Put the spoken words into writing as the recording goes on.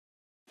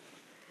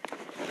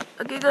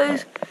Okay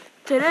guys,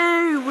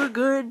 today we're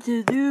going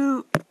to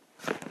do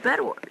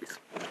Bed Wars.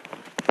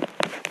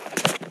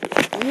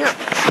 Yeah,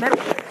 Bed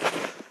Wars.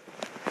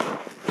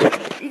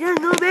 You guys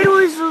know Bed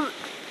Wars?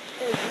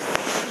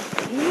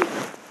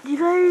 You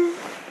guys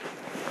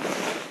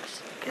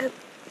get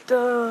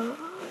the...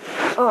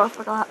 Oh, I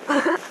forgot.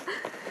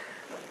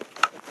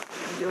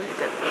 You guys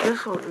get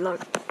this one,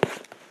 look.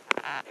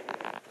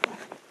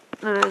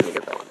 No, let me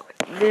get that one.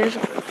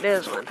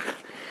 This one.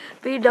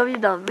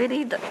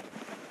 BW.mini.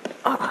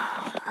 Oh,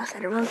 I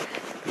said it wrong.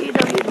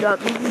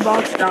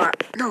 BW.minibox.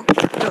 No.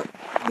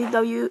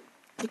 BW,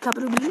 the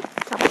capital B,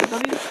 capital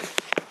W,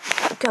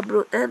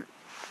 capital M,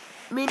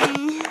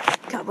 mini,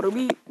 capital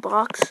B,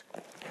 box,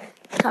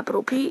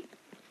 capital P,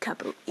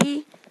 capital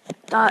E,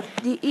 dot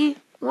DE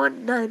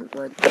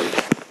 1918.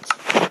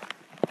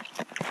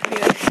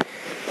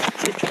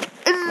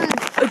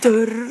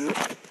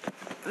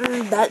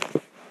 And that,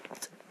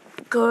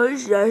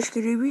 cause that's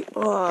gonna be,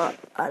 oh,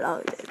 I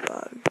love it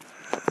wrong.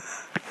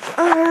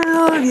 I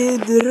love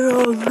it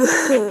wrong.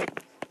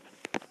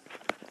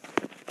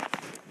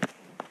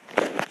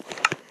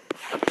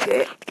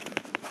 Okay.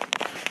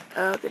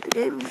 Get the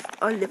games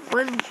on the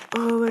fun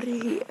over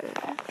here.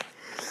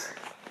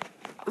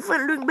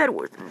 Fun doing Bed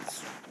Wars.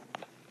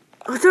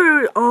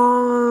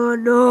 Oh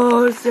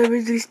no, 7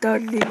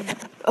 restarting.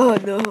 Oh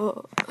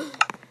no.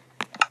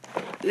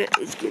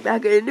 Let's get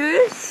back into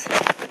this.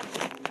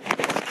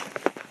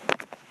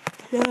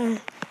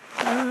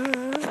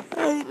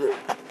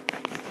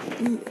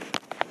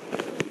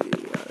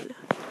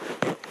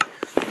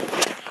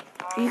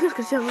 You guys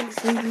can see I'm gonna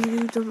sleep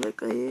dudes. I'm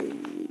like,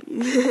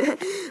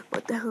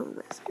 what the hell am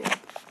I saying?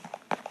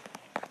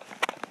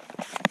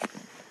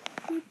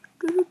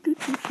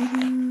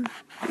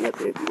 Yep,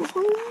 there we go.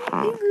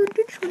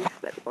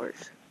 Bed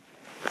Wars.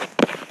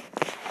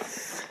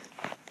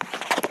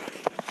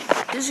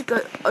 This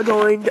got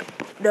joined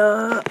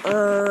the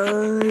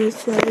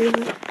setting.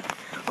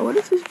 What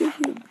if this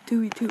became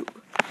 2v2?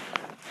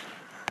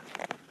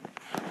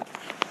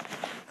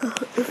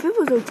 If it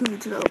was on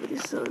 2v2,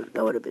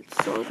 that would have been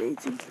so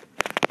amazing.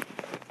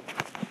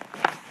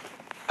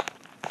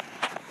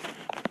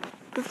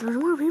 If there's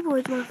more people,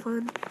 it's more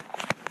fun.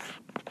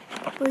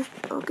 But,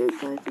 okay,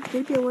 guys, it's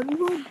maybe a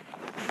 1v1.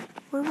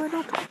 Why am I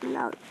not talking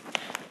loud?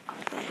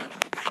 Okay.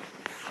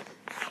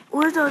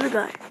 Where's the other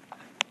guy?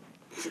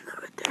 He's not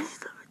right there.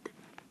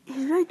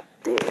 He's right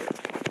there.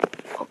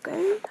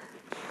 Okay.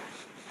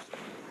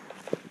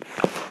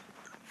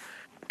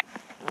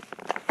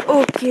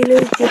 Okay,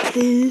 let's get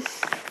this.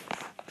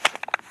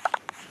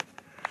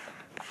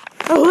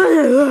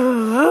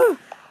 Oh,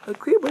 a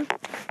creeper.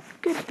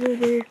 Get rid of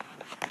there.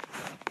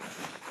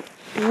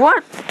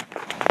 What?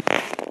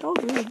 Oh,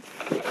 good.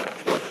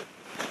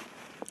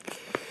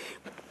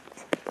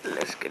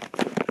 Let's get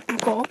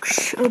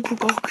Bugox.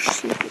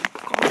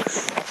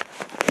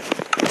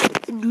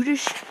 And do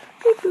this.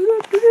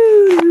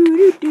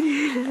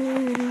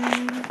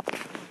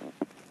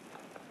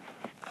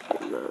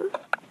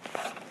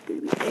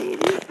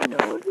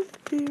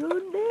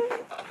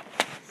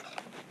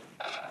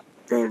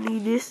 I don't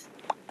need this.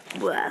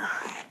 Well,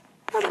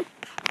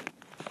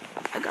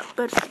 I got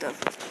better stuff.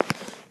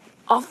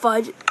 I'll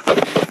fudge it.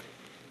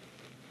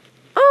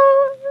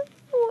 Oh,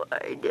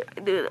 why did I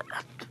do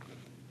that?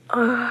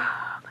 Oh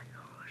my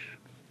gosh.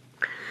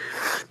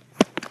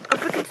 I'm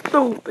freaking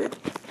stupid.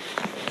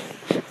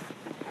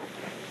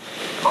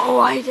 Oh,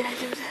 why did I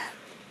do that?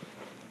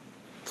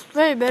 It's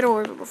played Bed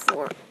Wars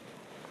before.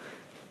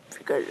 If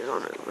you guys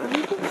don't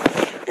remember.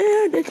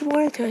 And it's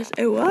more test.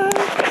 And what?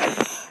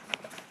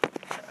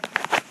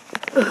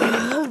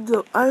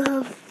 I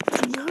have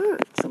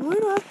 300. So why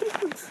do I have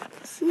 300?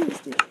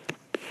 Seriously.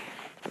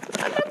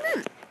 I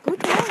didn't. What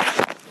the heck?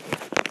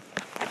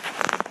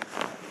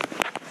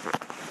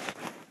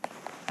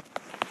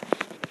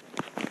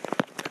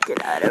 Get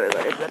out,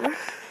 everybody better.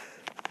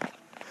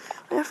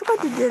 I forgot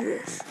to do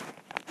this.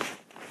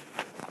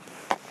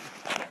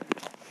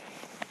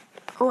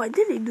 Oh, I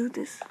didn't do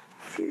this.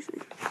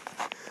 Seriously.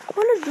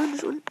 Oh, let's do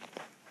this one.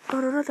 Oh,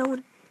 no, not that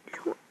one. This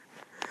one.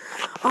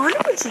 I wonder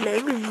which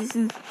language this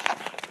is.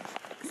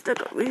 It's like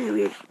a really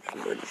weird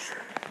language.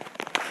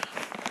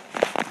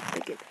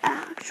 Like an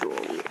actual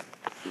weird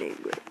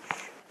language.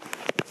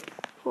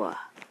 Wow.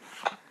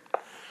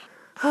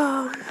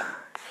 Oh.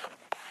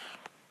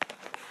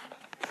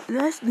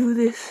 Let's do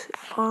this.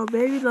 Or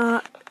maybe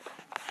not.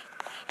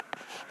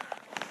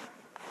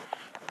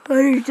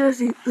 I need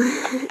Jesse.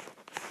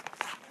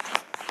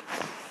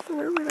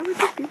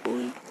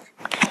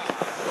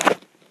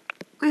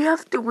 We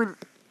have to win.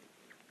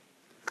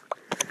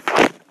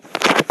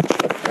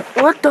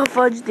 What the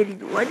fudge did he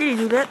do? Why did he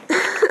do that?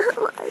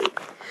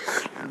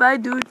 Bye,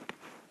 dude.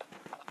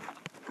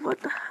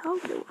 What the hell?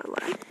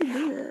 Why did he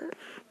do that?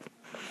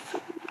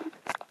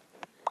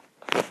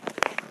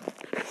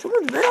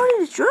 Someone's been on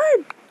his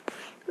shrine.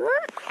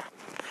 What?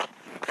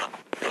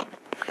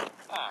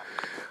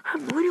 I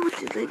have no idea what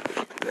this thing is.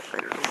 I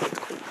don't know what's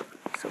going on.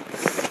 So,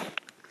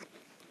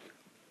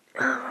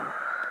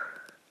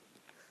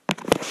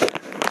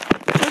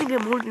 I'm trying to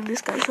get more than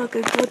this guy so I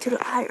can go to the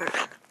iron.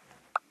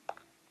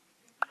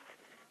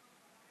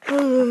 Is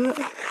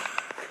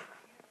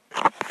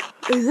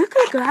this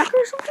like a hacker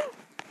or something?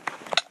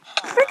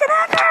 Freaking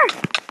hacker!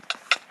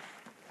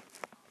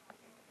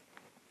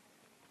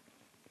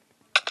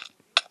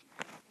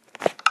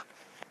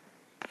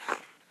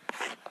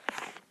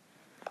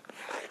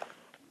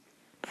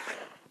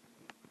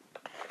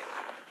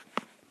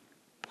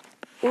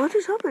 What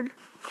just happened?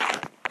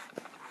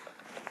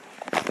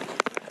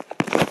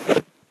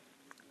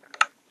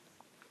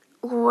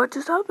 What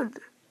just happened?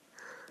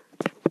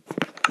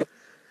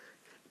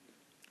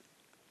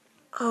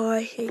 Oh,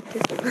 I hate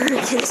this.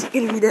 This is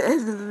gonna be the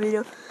end of the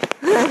video.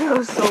 That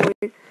was so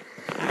weird.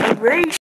 I'm ready.